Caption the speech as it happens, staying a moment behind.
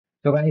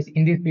So guys,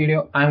 in this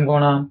video, I'm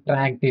gonna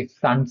track this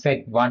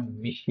Sunset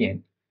One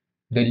mission.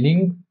 The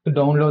link to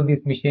download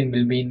this mission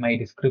will be in my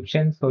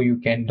description, so you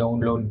can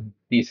download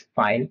this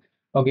file.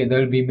 Okay, there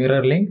will be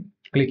mirror link.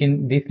 Click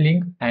in this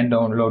link and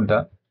download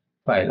the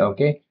file.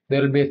 Okay,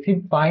 there will be a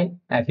zip file.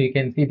 As you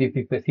can see, this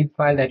is the zip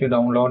file that you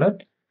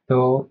downloaded.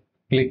 So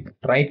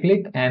right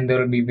click and there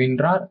will be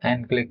WinRAR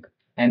and click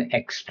and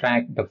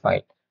extract the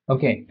file.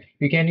 Okay,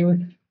 you can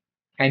use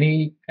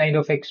any kind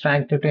of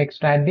extractor to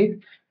extract this.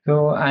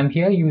 So I'm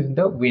here use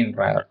the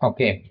WinRAR.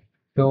 Okay.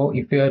 So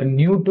if you are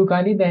new to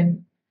Kali,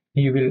 then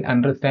you will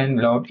understand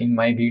a lot in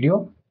my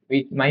video.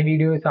 Which my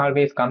videos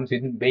always comes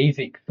in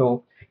basic.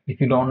 So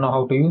if you don't know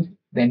how to use,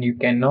 then you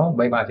can know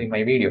by watching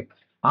my video.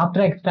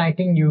 After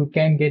extracting, you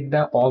can get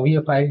the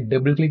OVA file.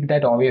 Double click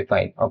that OVA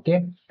file.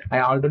 Okay.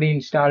 I already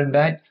installed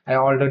that. I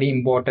already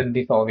imported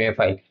this OVA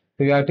file.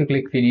 So you have to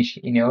click finish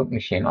in your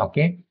machine.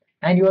 Okay.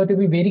 And you have to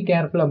be very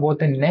careful about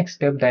the next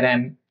step that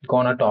I'm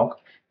gonna talk.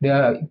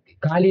 The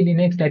Kali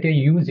Linux that you're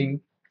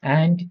using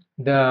and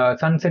the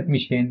Sunset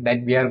machine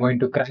that we are going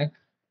to crack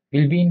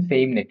will be in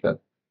same network.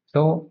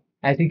 So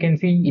as you can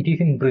see, it is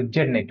in bridged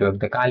network,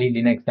 the Kali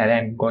Linux that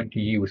I'm going to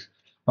use.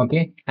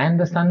 Okay, and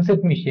the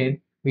Sunset machine,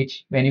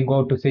 which when you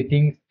go to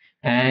settings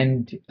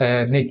and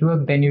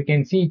network, then you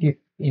can see it is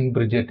in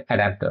bridged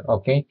adapter.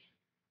 Okay,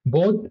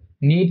 both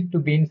need to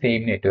be in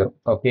same network.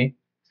 Okay,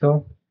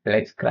 so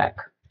let's crack.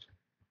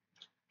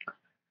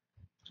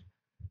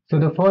 So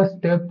the first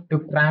step to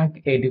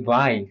crack a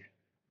device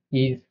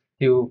is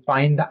to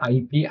find the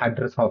IP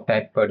address of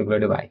that particular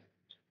device.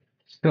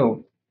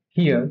 So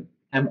here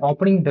I'm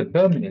opening the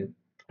terminal,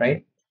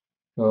 right?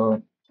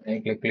 So I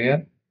click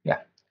clear. Yeah.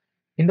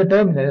 In the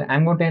terminal,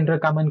 I'm going to enter a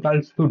command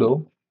called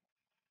sudo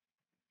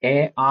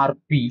arp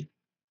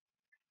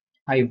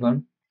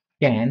hyphen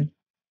scan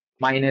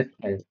minus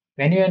L.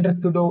 When you enter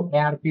sudo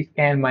arp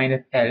scan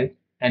minus L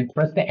and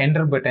press the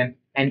enter button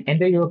and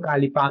enter your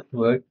Kali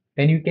password,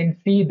 then you can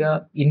see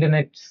the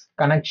internet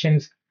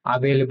connections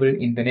available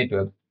in the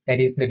network. That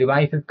is the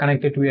devices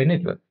connected to your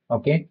network.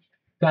 Okay.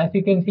 So as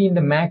you can see in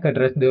the MAC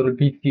address, there will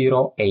be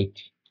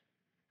 08.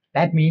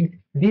 That means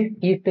this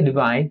is the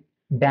device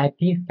that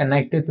is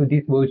connected to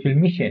this virtual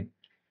machine.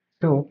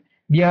 So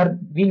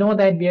we know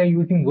that we are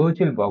using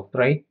VirtualBox,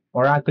 right?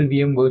 Oracle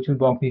VM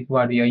VirtualBox is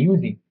what we are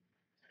using.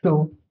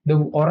 So the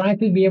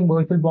Oracle VM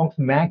VirtualBox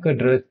MAC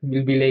address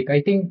will be like,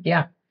 I think,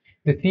 yeah,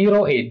 the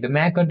 08, the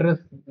MAC address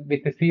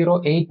with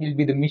the 08 will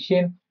be the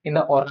mission in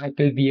the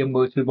Oracle VM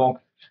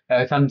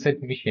VirtualBox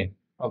Sunset mission.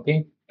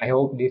 Okay, I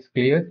hope this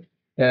clears.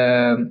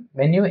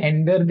 When you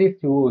enter this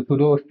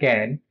sudo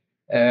scan,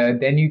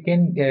 then you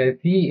can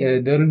see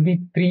there will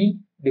be three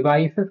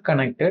devices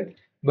connected,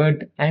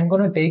 but I'm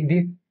going to take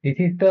this. This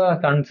is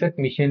the Sunset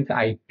mission's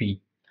IP.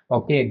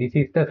 Okay, this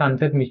is the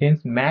Sunset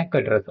mission's MAC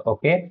address.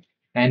 Okay,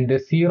 and the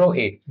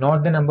 08,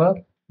 not the number.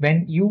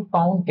 When you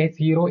found a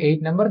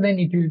 08 number, then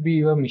it will be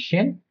your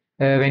mission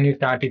when you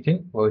start it in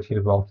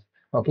VirtualBox.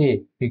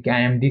 Okay,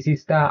 this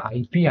is the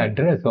IP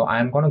address. So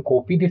I'm going to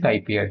copy this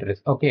IP address.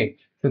 Okay,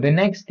 so the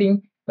next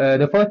thing,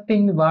 the first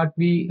thing what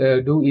we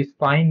do is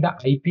find the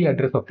IP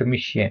address of the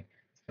machine.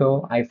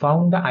 So I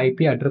found the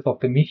IP address of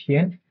the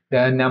machine.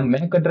 The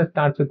MAC address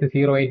starts with the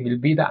 08 will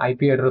be the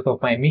IP address of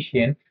my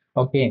machine.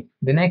 Okay,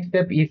 the next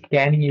step is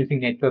scanning using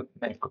network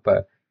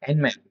mapper.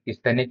 Nmap is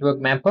the network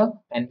mapper,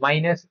 and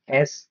minus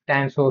S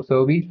stands for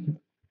service,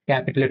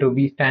 capital letter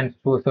V stands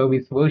for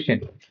service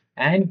version,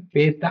 and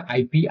paste the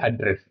IP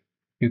address.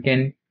 You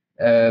can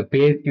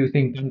paste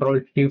using Control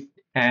Shift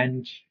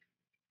and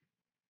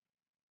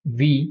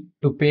V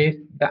to paste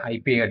the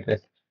IP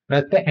address.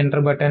 Press the enter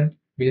button,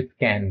 will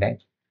scan that.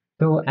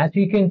 So as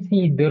you can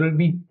see, there will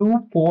be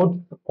two ports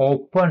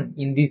open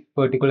in this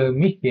particular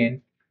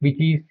machine,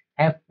 which is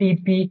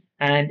FTP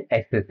and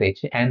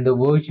SSH, and the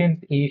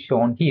versions is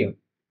shown here.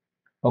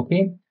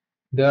 Okay,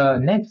 the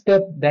next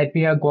step that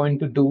we are going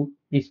to do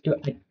is to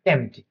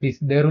attempt this.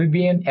 There will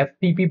be an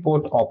FTP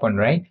port open,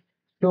 right?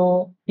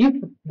 So if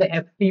the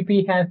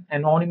FTP has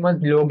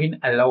anonymous login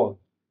allowed,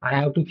 I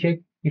have to check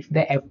if the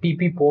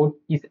FTP port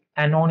is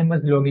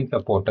anonymous login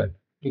supported.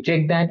 To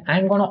check that,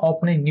 I'm going to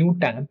open a new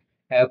tab.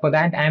 For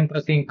that, I'm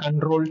pressing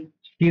Control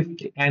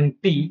Shift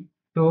and T.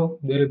 So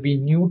there will be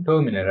new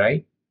terminal,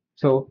 right?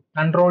 So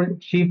Control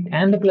Shift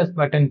and the plus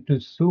button to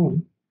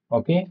zoom.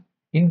 Okay,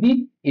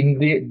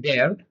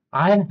 there,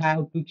 I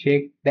have to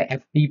check the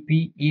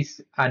FTP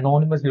is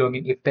anonymous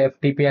login. If the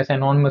FTP has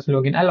anonymous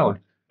login allowed,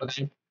 so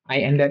then I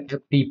enter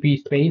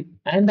FTP space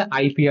and the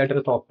IP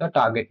address of the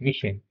target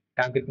mission.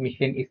 Target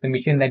mission is the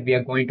mission that we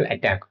are going to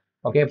attack.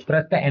 Okay,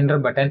 press the enter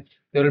button.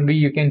 There will be,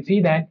 you can see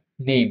that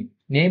name.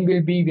 Name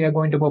will be, we are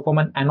going to perform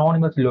an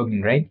anonymous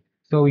login, right?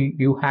 So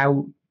you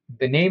have,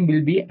 the name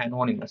will be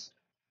anonymous.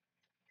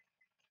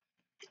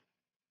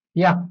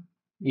 Yeah,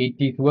 it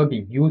is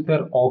working.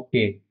 User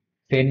OK.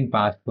 Send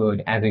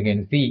password. As you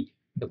can see,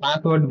 the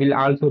password will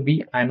also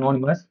be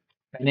anonymous.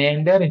 When I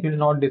enter, it will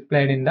not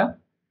display in the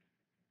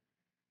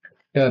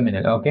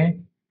terminal. Okay.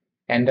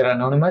 Enter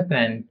anonymous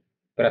and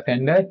press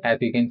enter. As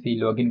you can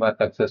see, login was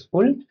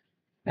successful.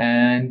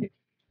 And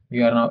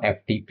we are now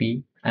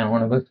FTP. and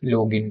one of us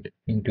log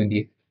into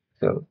this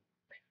server.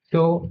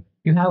 So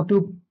you have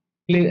to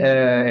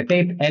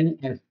type L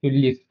as to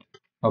list.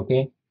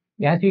 Okay.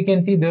 As you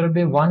can see, there will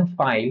be one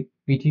file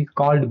which is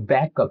called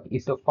backup.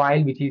 It's a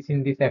file which is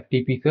in this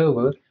FTP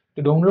server.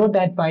 To download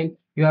that file,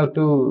 you have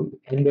to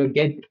enter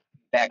get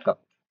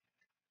backup.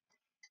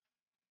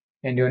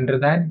 And you enter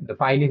that, the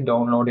file is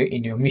downloaded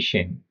in your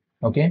machine.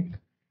 Okay.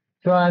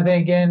 So as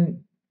I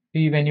can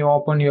see, when you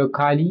open your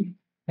Kali,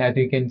 as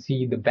you can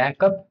see the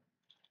backup.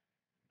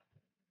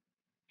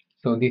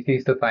 So this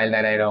is the file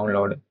that I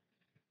downloaded.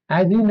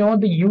 As you know,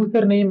 the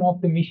username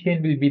of the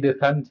mission will be the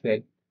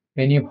sunset.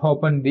 When you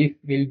open this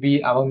will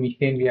be our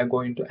mission we are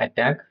going to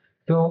attack.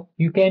 So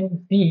you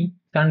can see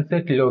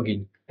sunset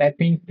login. That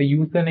means the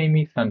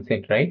username is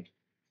sunset, right?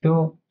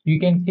 So you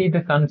can see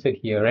the sunset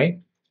here, right?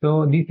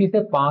 So this is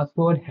a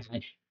password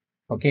hash.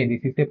 Okay,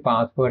 this is a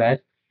password hash.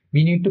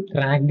 We need to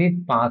crack this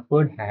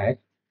password hash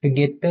to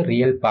get the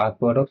real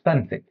password of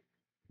sunset.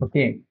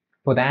 Okay,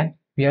 for that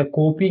we are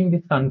copying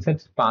the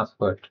sunset's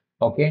password.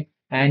 Okay,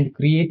 and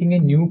creating a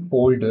new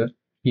folder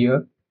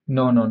here.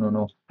 No.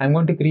 I'm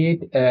going to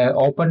create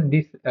open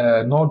this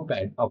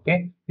notepad.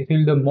 Okay, this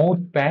is the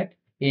mouse pad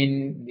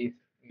in this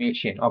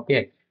machine.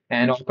 Okay,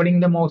 and opening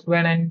the mouse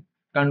pad and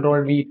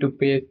control V to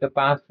paste the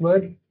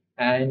password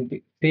and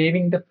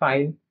saving the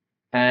file.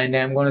 And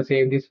I'm going to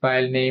save this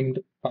file named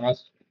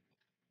pass.txt.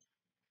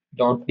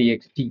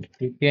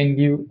 You can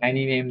give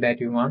any name that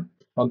you want.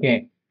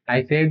 Okay,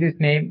 I save this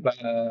name,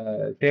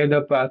 save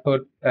the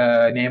password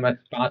name as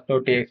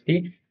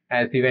pass.txt.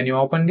 As when you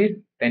open this,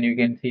 then you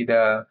can see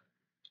the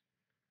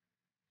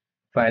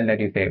file that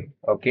you save.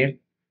 Okay,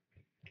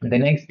 the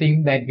next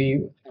thing that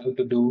we have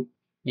to do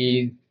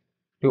is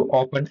to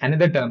open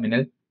another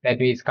terminal,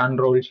 that is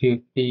Control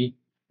Shift T,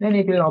 then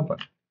it will open.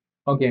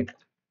 Okay,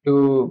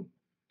 to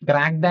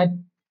crack that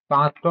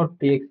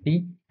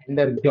pass.txt,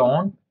 enter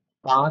John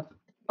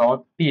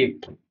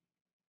pass.txt.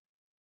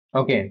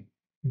 Okay,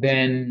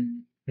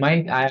 then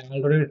I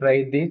already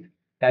tried this.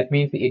 That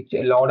means it's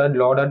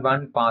loaded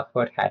one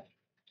password hash,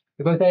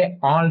 because I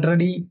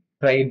already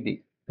tried this.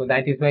 So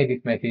that is why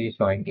this message is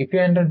showing. If you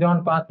enter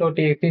John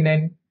pass.txt,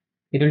 then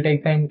it will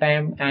take some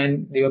time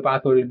and your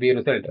password will be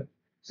resulted.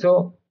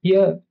 So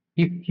here,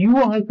 if you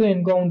also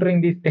encountering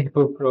this type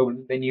of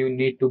problem, then you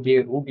need to be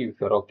a root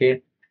user.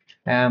 Okay,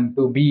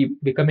 to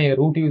become a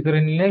root user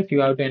in Linux, you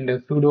have to enter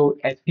sudo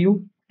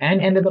su and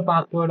enter the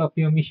password of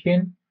your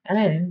machine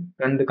and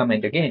run the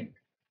command again.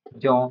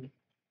 John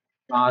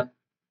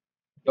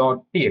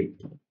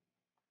pass.txt.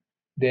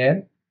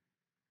 There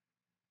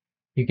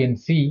you can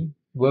see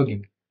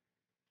working.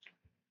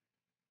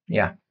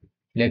 Yeah,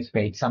 let's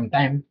wait some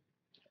time.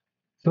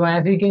 So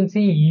as you can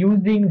see,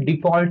 using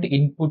default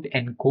input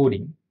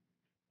encoding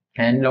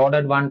and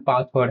loaded one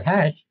password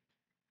hash,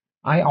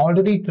 I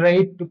already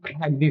tried to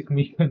crack this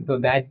mission, so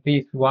that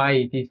is why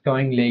it is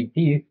showing like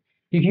this.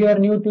 If you are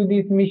new to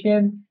this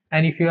mission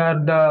and if you are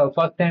the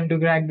first time to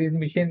crack this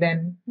mission,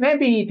 then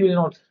maybe it will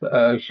not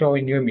show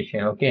in your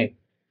mission. Okay,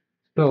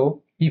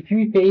 so if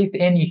you face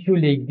an issue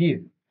like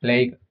this,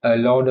 like a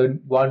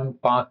loaded one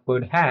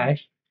password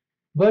hash,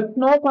 but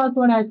no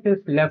password hash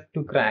is left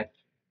to crack.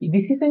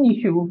 This is an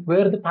issue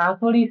where the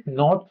password is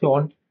not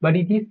shown, but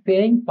it is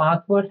saying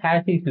password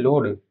hash is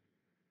loaded.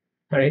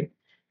 Right?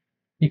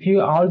 If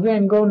you are also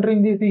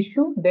encountering this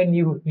issue, then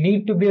you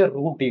need to be a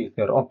root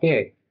user.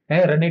 Okay,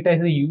 and run it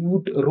as a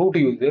root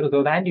user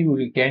so that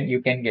you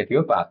can get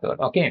your password.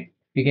 Okay,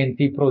 you can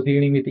see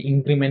proceeding with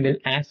incremental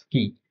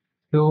ASCII.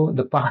 So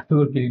the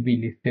password will be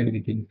listed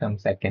within some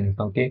seconds.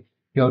 Okay,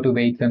 you have to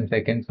wait some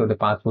seconds so the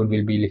password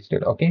will be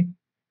listed. Okay.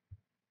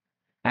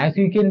 As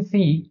you can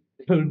see,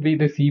 it will be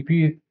the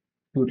CPU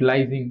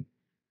utilizing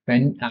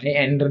when I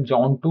enter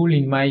John tool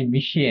in my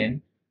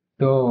machine.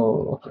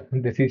 So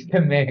the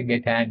system may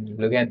get hanged.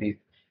 Look at this.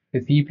 The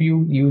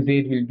CPU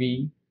usage will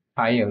be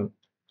higher,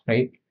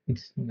 right?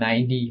 It's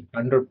 100%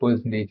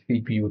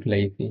 CPU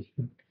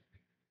utilization.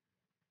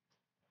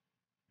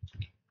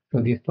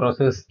 So this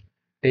process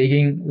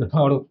taking a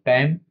lot of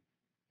time.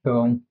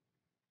 So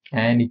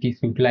and it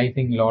is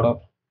utilizing a lot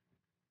of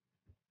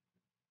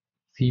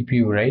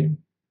CPU, right?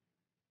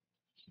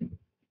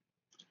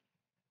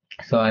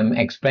 So I'm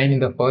explaining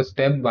the first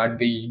step what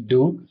we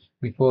do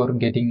before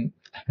getting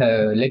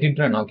let it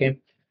run. Okay,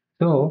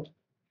 so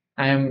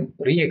I'm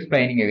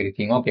re-explaining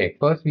everything. Okay,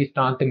 first we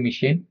start the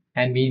machine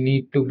and we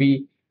need to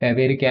be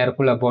very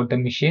careful about the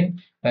machine.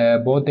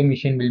 Both the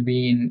machine will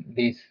be in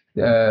this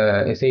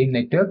same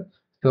network.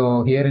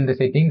 So here in the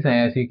settings,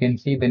 as you can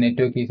see, the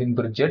network is in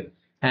Bridget,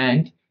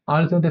 and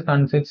also the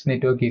Sunset's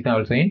network is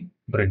also in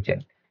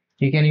Bridget.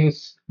 You can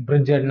use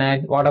Bridget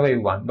NAT, whatever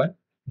you want, but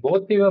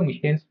both your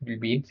machines will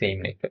be in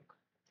same network.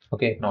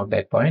 Okay, not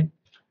that point.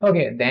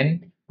 Okay,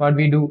 then what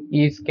we do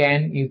is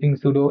scan using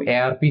sudo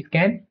arp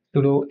scan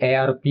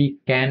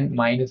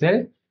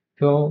 -l.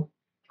 So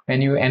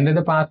when you enter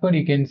the password,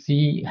 you can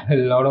see a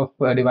lot of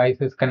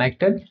devices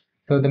connected.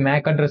 So the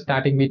MAC address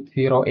starting with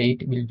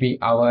 08 will be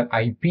our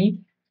IP.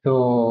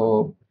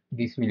 So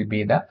this will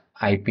be the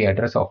IP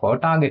address of our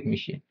target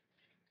machine.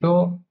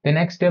 So the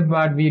next step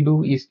what we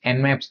do is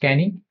nmap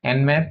scanning,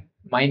 nmap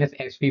minus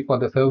sv for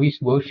the service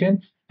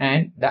version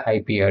and the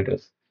IP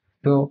address.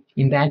 So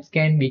in that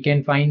scan, we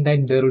can find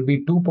that there will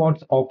be two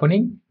ports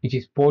opening, which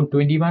is port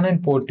 21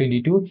 and port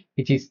 22,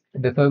 which is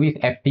the service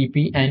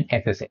FTP and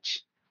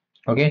SSH.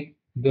 Okay,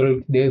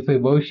 there's a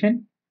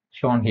version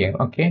shown here.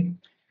 Okay,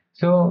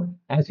 so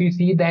as you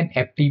see that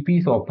FTP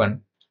is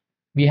open,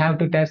 we have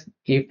to test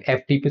if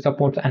FTP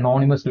supports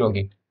anonymous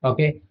login.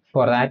 Okay,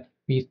 for that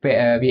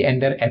we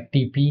enter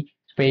FTP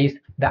space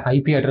the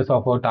IP address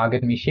of our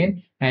target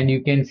machine, and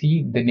you can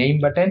see the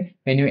name button.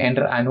 When you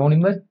enter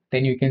anonymous,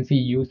 then you can see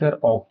user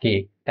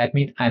OK. That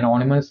means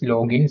anonymous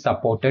login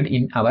supported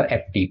in our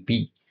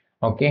FTP.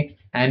 Okay,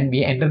 and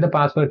we enter the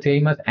password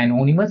same as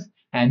anonymous,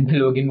 and the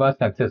login was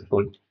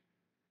successful.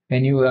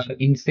 When you are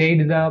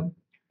inside the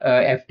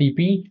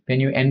FTP, when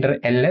you enter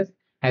ls,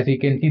 as you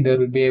can see, there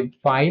will be a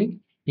file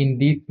in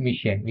this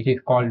mission, which is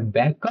called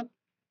backup.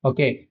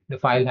 Okay, the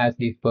file has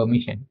this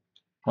permission.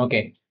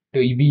 Okay, so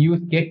we use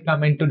get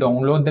command to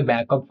download the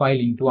backup file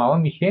into our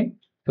machine.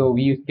 So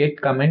we use get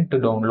command to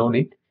download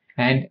it,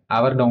 and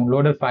our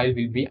downloaded file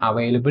will be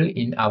available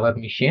in our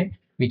machine,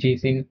 which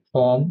is in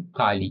home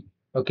Kali.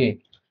 Okay,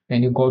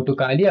 when you go to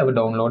Kali, our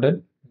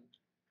downloaded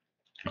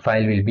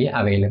file will be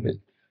available.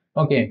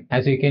 Okay,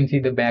 as you can see,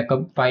 the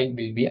backup file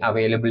will be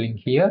available in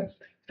here.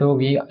 So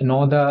we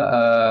know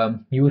the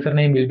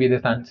username will be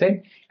the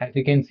sunset. As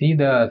you can see,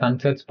 the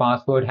sunset's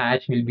password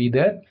hash will be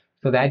there.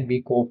 So that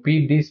we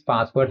copied this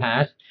password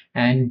hash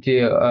and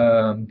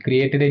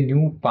created a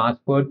new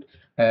password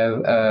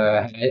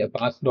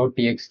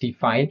pass.txt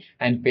file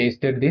and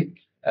pasted this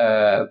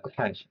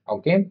hash.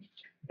 Okay,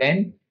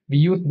 then we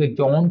use the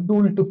John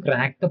tool to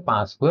crack the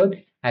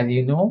password. As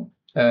you know,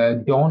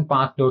 John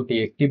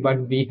pass.txt,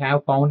 but we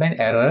have found an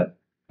error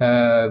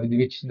with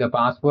which the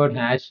password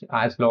hash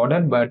has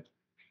loaded, but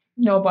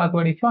no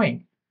password is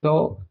showing.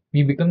 So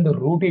we become the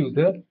root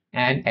user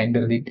and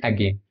enter it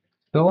again.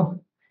 So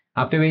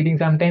after waiting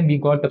some time, we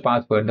got the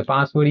password. The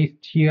password is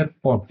tier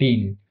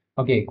 14.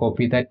 Okay,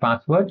 copy that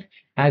password.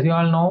 As you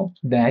all know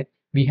that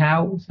we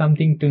have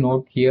something to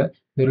note here.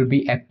 There will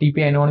be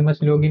FTP anonymous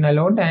login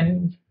allowed,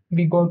 and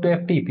we go to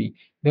FTP.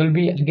 There will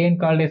be again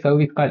called a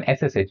service called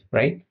SSH,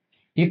 right?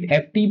 If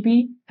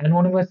FTP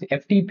anonymous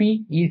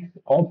FTP is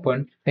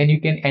open, then you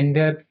can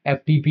enter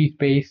FTP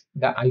space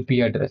the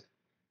IP address.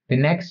 The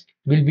next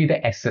will be the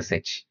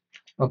SSH.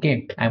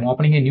 Okay, I'm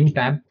opening a new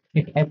tab.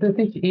 If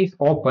SSH is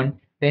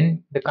open,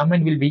 then the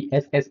command will be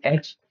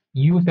SSH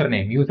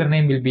username.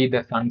 Username will be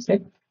the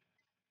sunset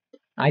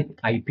at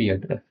IP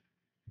address.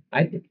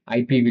 At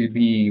IP will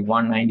be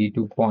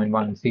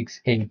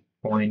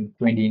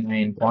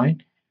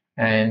 192.168.29.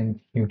 And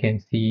you can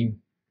see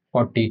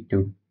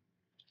 42,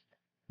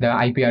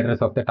 the IP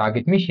address of the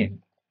target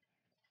machine.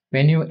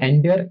 When you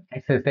enter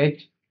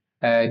SSH,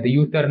 the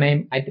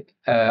username at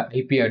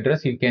IP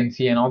address, you can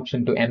see an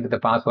option to enter the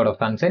password of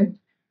consent.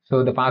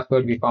 So the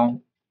password we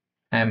found,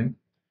 I'm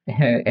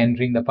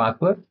entering the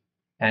password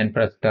and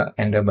press the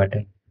enter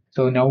button.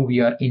 So now we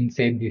are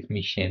inside this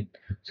machine.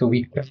 So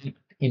we connect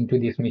into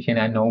this machine,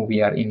 and now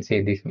we are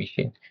inside this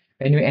machine.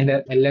 When you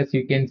enter ls,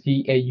 you can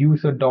see a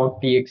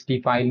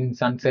user.txt file in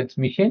sunset's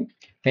machine.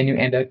 When you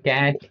enter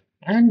cat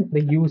and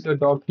the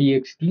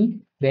user.txt,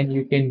 then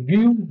you can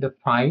view the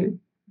file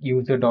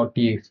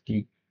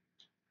user.txt.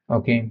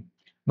 Okay,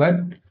 but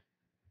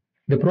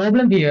the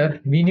problem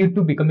here, we need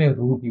to become a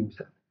root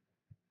user.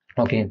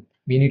 Okay,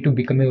 we need to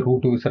become a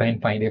root user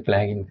and find a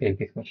flag inside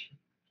this machine.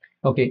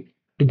 Okay,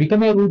 to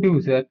become a root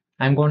user,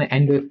 I'm going to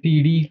enter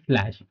cd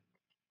slash.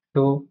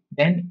 So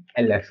then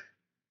ls.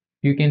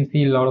 You can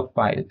see a lot of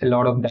files, a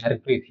lot of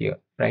directories here,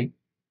 right?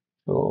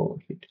 So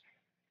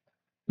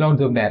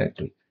lots of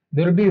directories.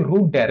 There will be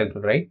root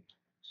directory, right?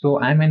 So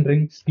I'm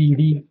entering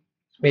cd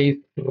space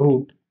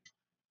root.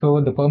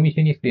 So the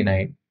permission is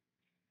denied.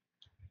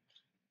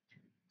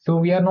 So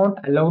we are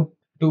not allowed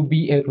to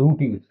be a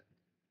root user.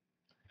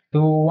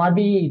 So what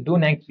we do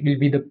next will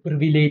be the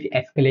privilege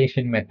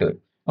escalation method.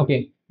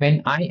 Okay,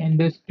 when I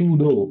enter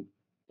sudo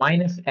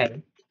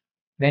 -l,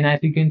 then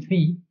as you can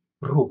see,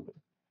 root,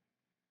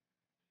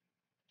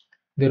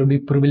 there will be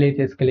privilege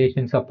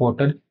escalation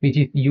supported, which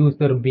is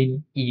user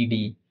bin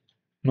ed.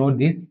 Note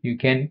this, you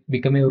can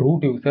become a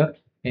root user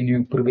and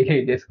you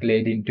privilege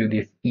escalate into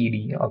this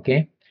ed.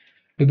 Okay,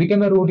 to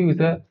become a root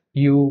user,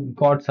 you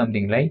got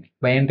something, right?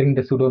 By entering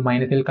the sudo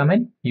 -l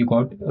command, you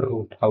got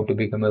root, how to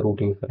become a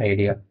root user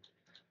idea.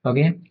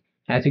 Okay,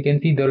 as you can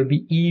see, there will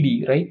be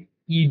ed, right?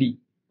 Ed.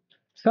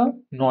 So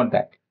note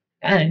that.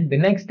 And the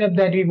next step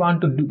that we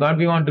want to do, what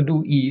we want to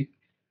do is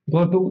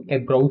go to a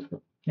browser.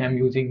 I'm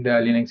using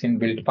the Linux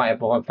inbuilt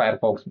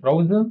Firefox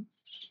browser.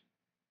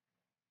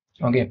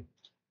 Okay.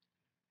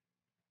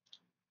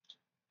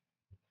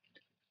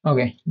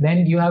 Okay.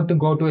 Then you have to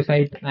go to a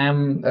site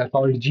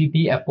called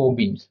GTFO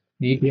bins.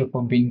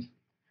 GTFO bins.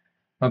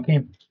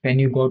 Okay. When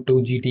you go to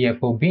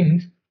GTFO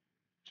bins,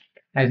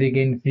 as you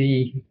can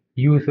see,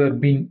 user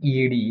bin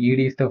ed. Ed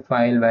is the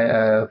file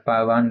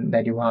one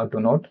that you have to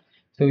note.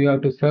 So you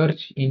have to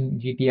search in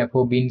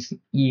GTFO bins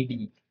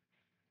ed.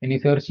 When you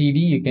search ed,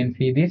 you can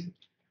see this.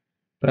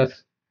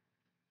 Press,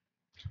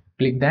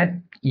 click that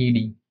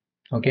ed.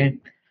 Okay,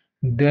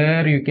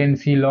 there you can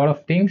see a lot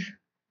of things.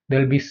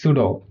 There'll be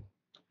sudo.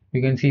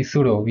 You can see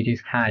sudo, which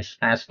is hash.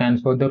 Hash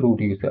stands for the root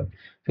user.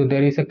 So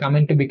there is a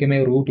command to become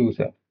a root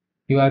user.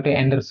 You have to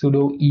enter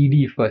sudo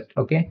ed first.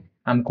 Okay,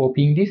 I'm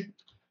copying this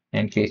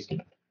and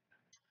pasting.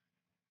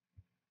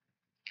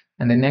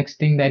 And the next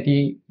thing that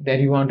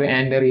you want to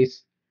enter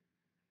is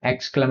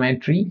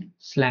exclamatory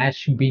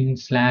slash bin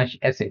slash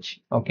sh.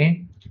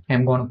 Okay,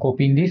 I'm going to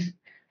copy this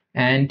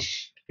and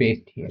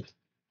paste here.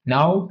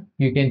 Now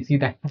you can see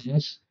the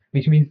hash,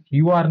 which means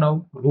you are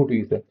now root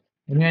user.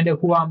 When you enter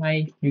who am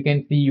I, you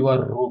can see you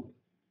are root.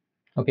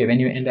 Okay, when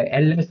you enter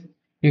ls,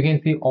 you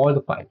can see all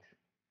the files.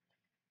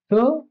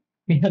 So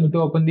we have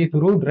to open this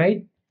root,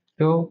 right?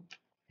 So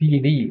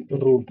cd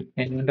root,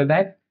 and under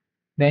that,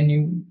 then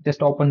you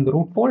just open the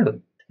root folder.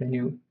 Then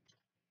you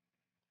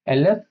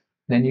ls,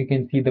 then you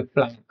can see the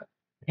flag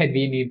that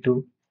we need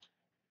to.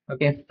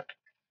 Okay,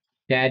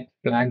 cat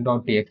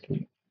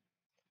flag.txt,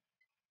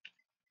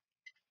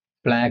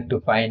 flag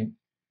to find.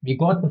 We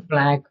got the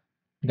flag,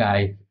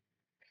 guys.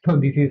 So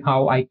this is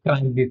how I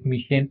cracked this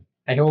mission.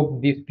 I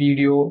hope this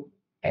video,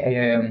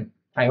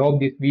 I hope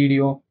this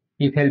video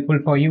is helpful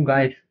for you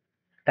guys.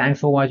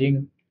 Thanks for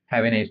watching.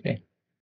 Have a nice day.